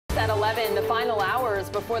at 11, the final hours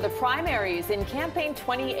before the primaries in campaign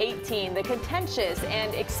 2018. The contentious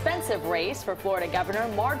and expensive race for Florida governor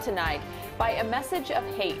marred tonight by a message of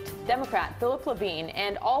hate. Democrat Philip Levine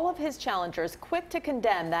and all of his challengers quick to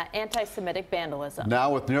condemn that anti-Semitic vandalism.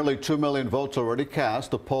 Now, with nearly 2 million votes already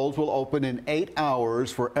cast, the polls will open in 8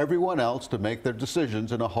 hours for everyone else to make their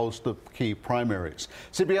decisions in a host of key primaries.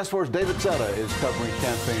 CBS 4's David Setta is covering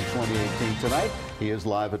campaign 2018 tonight. He is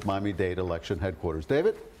live at Miami-Dade election headquarters.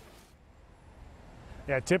 David?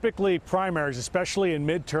 Yeah, typically primaries, especially in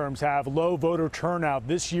midterms, have low voter turnout.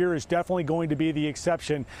 This year is definitely going to be the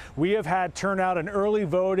exception. We have had turnout in early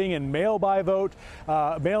voting and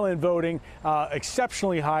mail-in voting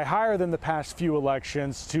exceptionally high, higher than the past few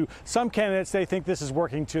elections. To some candidates, they think this is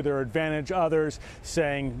working to their advantage. Others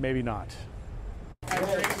saying maybe not.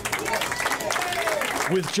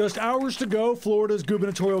 With just hours to go, Florida's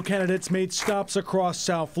gubernatorial candidates made stops across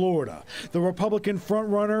South Florida. The Republican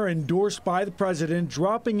frontrunner, endorsed by the president,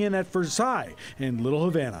 dropping in at Versailles in Little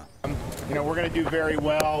Havana. We're going to do very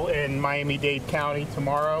well in Miami-Dade County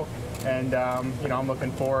tomorrow, and I'm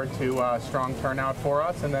looking forward to a strong turnout for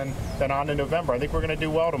us, and then on to November. I think we're going to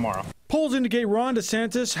do well tomorrow. Polls indicate Ron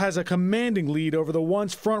DeSantis has a commanding lead over the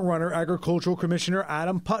once frontrunner Agricultural Commissioner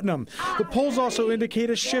Adam Putnam. The polls also indicate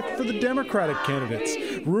a shift for the Democratic candidates.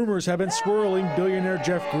 Rumors have been swirling billionaire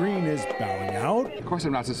Jeff Green is bowing out. Of course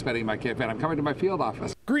I'm not suspending my campaign. I'm coming to my field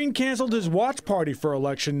office. Green canceled his watch party for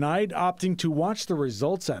election night, opting to watch the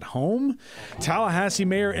results at home. Tallahassee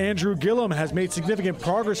Mayor Andrew Gillum has made significant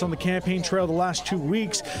progress on the campaign trail the last 2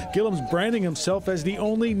 weeks. Gillum's branding himself as the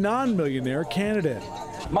only non-millionaire candidate.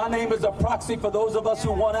 My name is a proxy for those of us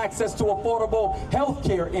who want access to affordable health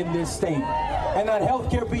care in this state, and that health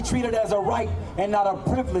care be treated as a right and not a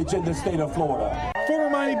privilege in the state of Florida. Former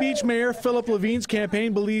Miami Beach Mayor Philip Levine's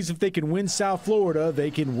campaign believes if they can win South Florida,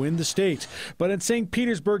 they can win the state. But in St.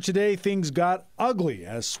 Petersburg today, things got ugly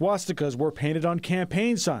as swastikas were painted on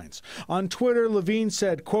campaign signs. On Twitter, Levine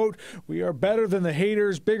said, quote, "We are better than the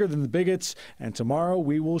haters, bigger than the bigots, and tomorrow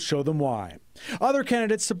we will show them why." Other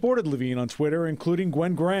candidates supported Levine on Twitter, including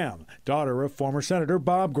Gwen Graham, daughter of former Senator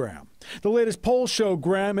Bob Graham. The latest polls show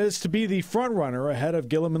Graham is to be the frontrunner ahead of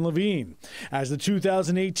Gillum and Levine. As the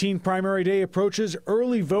 2018 primary day approaches,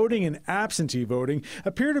 early voting and absentee voting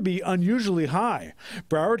appear to be unusually high.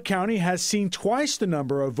 Broward County has seen twice the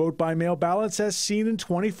number of vote-by-mail ballots as seen in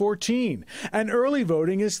 2014, and early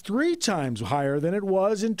voting is 3 times higher than it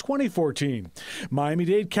was in 2014.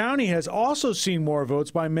 Miami-Dade County has also seen more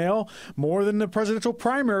votes by mail, more than the presidential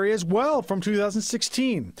primary as well from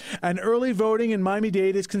 2016. And early voting in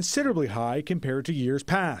Miami-Dade is considerably high compared to years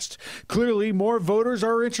past. Clearly, more voters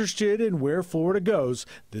are interested in where Florida goes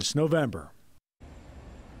this November.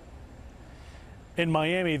 In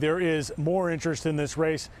Miami, there is more interest in this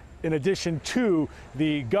race. In addition to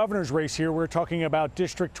the governor's race here, we're talking about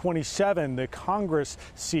District 27, the Congress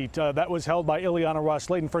seat that was held by Ileana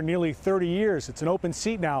Ros-Lehtinen for nearly 30 years. It's an open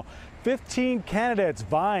seat now. 15 candidates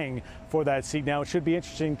vying for that seat now. It should be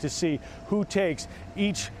interesting to see who takes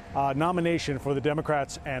each nomination for the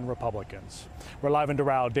Democrats and Republicans. We're live in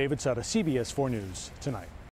Doral. David Sutta, CBS 4 News Tonight.